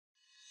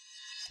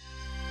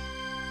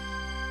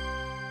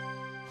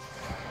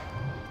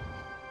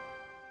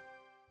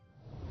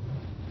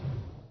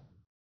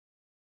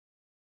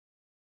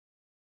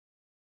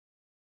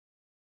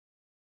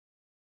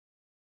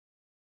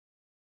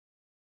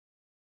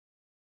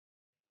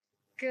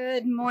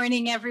Good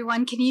morning,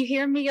 everyone. Can you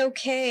hear me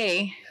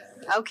okay?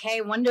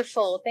 Okay,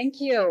 wonderful.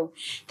 Thank you.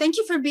 Thank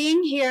you for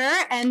being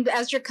here. And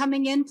as you're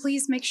coming in,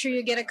 please make sure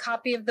you get a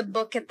copy of the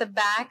book at the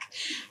back.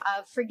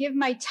 Forgive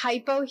my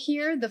typo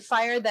here, The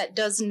Fire That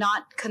Does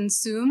Not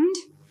Consumed.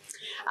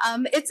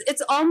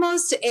 It's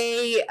almost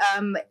a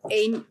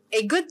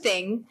good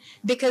thing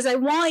because I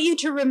want you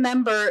to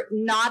remember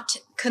not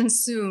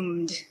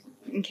consumed.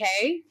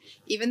 Okay,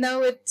 even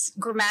though it's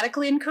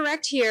grammatically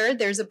incorrect here,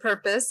 there's a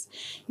purpose.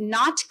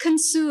 Not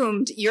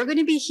consumed. You're going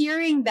to be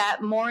hearing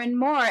that more and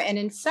more. And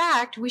in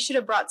fact, we should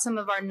have brought some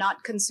of our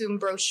not consumed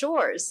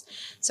brochures.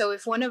 So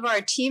if one of our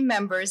team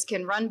members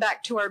can run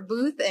back to our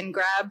booth and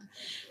grab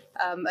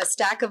a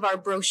stack of our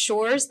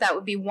brochures, that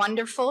would be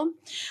wonderful.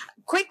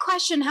 Quick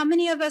question. How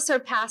many of us are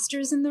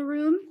pastors in the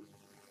room?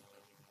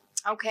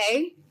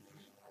 Okay.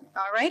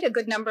 All right. A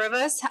good number of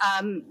us.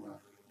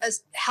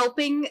 As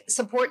helping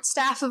support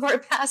staff of our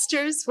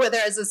pastors, whether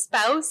as a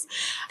spouse,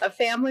 a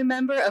family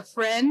member, a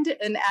friend,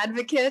 an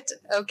advocate.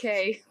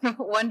 Okay,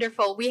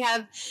 wonderful. We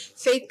have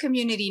faith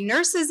community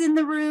nurses in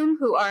the room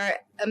who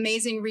are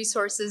amazing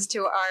resources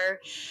to our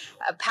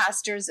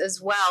pastors as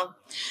well.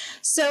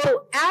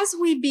 So as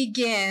we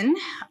begin,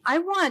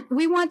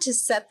 we want to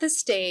set the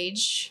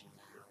stage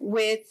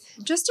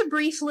with just a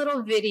brief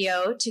little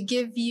video to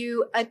give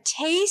you a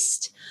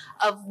taste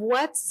of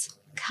what's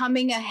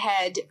coming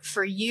ahead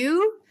for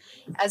you,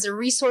 as a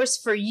resource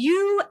for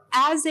you,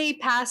 as a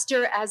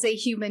pastor, as a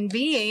human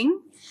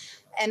being,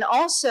 and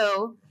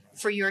also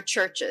for your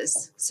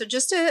churches. So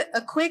just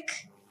a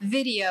quick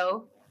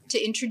video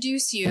to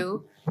introduce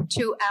you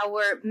to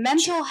our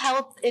mental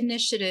health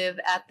initiative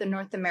at the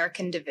North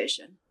American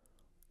Division.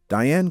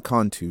 Diane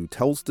Cantu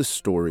tells the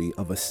story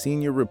of a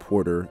senior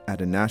reporter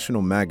at a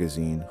national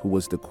magazine who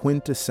was the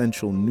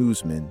quintessential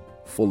newsman,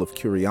 full of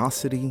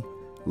curiosity,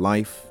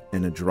 life,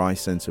 and a dry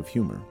sense of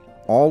humor,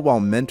 all while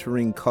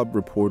mentoring cub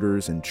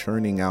reporters and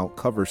churning out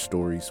cover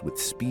stories with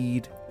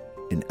speed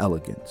and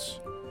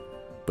elegance.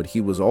 But he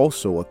was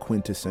also a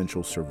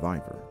quintessential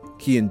survivor.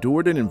 He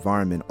endured an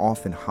environment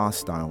often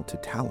hostile to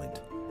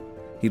talent.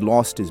 He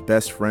lost his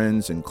best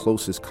friends and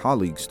closest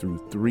colleagues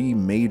through 3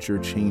 major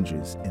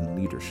changes in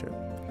leadership: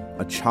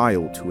 a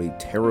child to a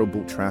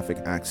terrible traffic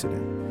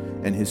accident,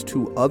 and his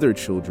 2 other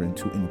children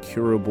to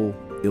incurable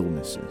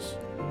illnesses.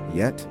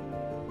 Yet,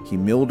 he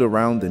milled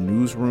around the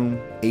newsroom,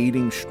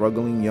 aiding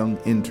struggling young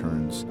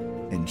interns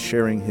and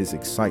sharing his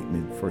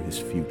excitement for his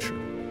future.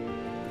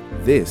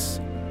 This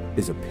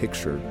is a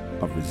picture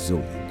of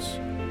resilience.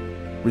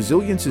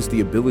 Resilience is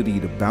the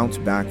ability to bounce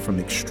back from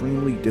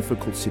extremely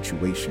difficult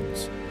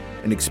situations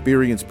and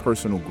experience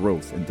personal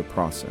growth in the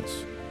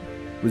process.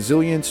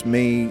 Resilience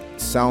may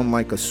sound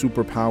like a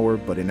superpower,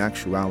 but in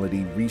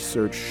actuality,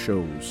 research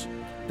shows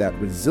that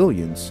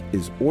resilience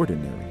is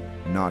ordinary,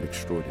 not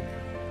extraordinary.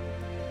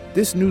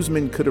 This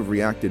newsman could have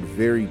reacted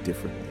very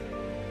differently.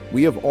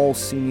 We have all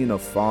seen a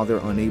father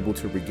unable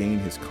to regain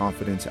his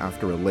confidence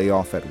after a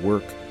layoff at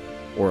work,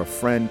 or a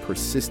friend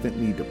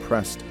persistently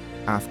depressed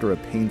after a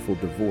painful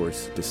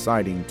divorce,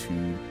 deciding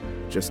to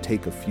just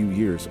take a few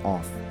years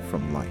off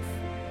from life.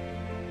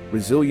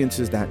 Resilience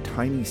is that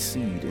tiny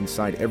seed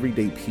inside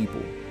everyday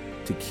people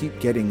to keep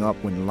getting up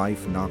when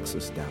life knocks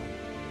us down.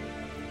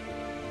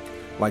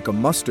 Like a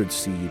mustard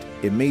seed,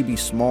 it may be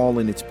small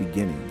in its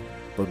beginning,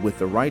 but with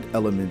the right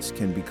elements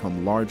can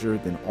become larger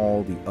than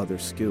all the other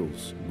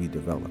skills we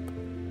develop.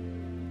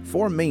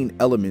 4 main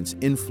elements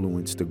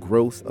influence the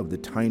growth of the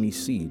tiny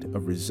seed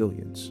of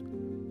resilience: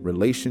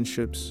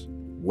 relationships,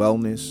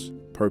 wellness,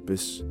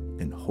 purpose,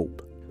 and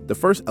hope. The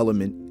first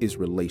element is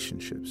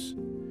relationships.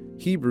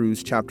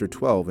 Hebrews chapter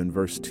 12 and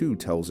verse 2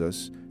 tells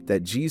us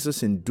that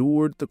Jesus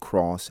endured the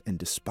cross and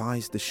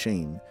despised the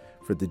shame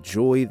for the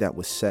joy that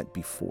was set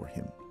before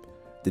him.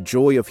 The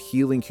joy of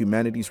healing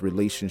humanity's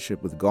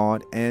relationship with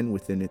God and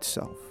within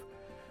itself.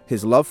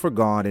 His love for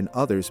God and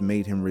others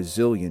made him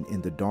resilient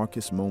in the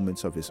darkest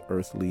moments of his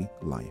earthly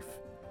life.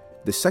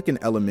 The second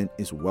element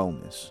is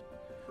wellness.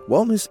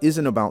 Wellness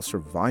isn't about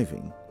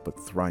surviving, but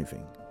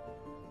thriving.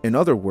 In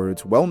other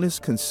words,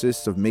 wellness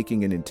consists of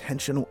making an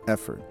intentional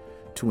effort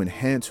to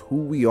enhance who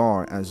we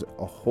are as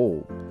a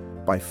whole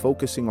by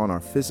focusing on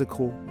our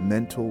physical,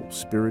 mental,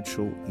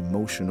 spiritual,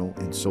 emotional,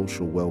 and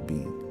social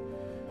well-being.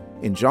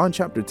 In John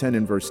chapter 10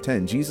 and verse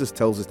 10, Jesus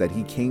tells us that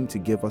he came to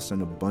give us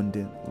an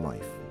abundant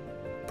life.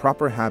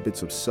 Proper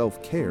habits of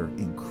self-care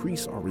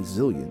increase our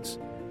resilience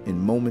in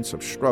moments of struggle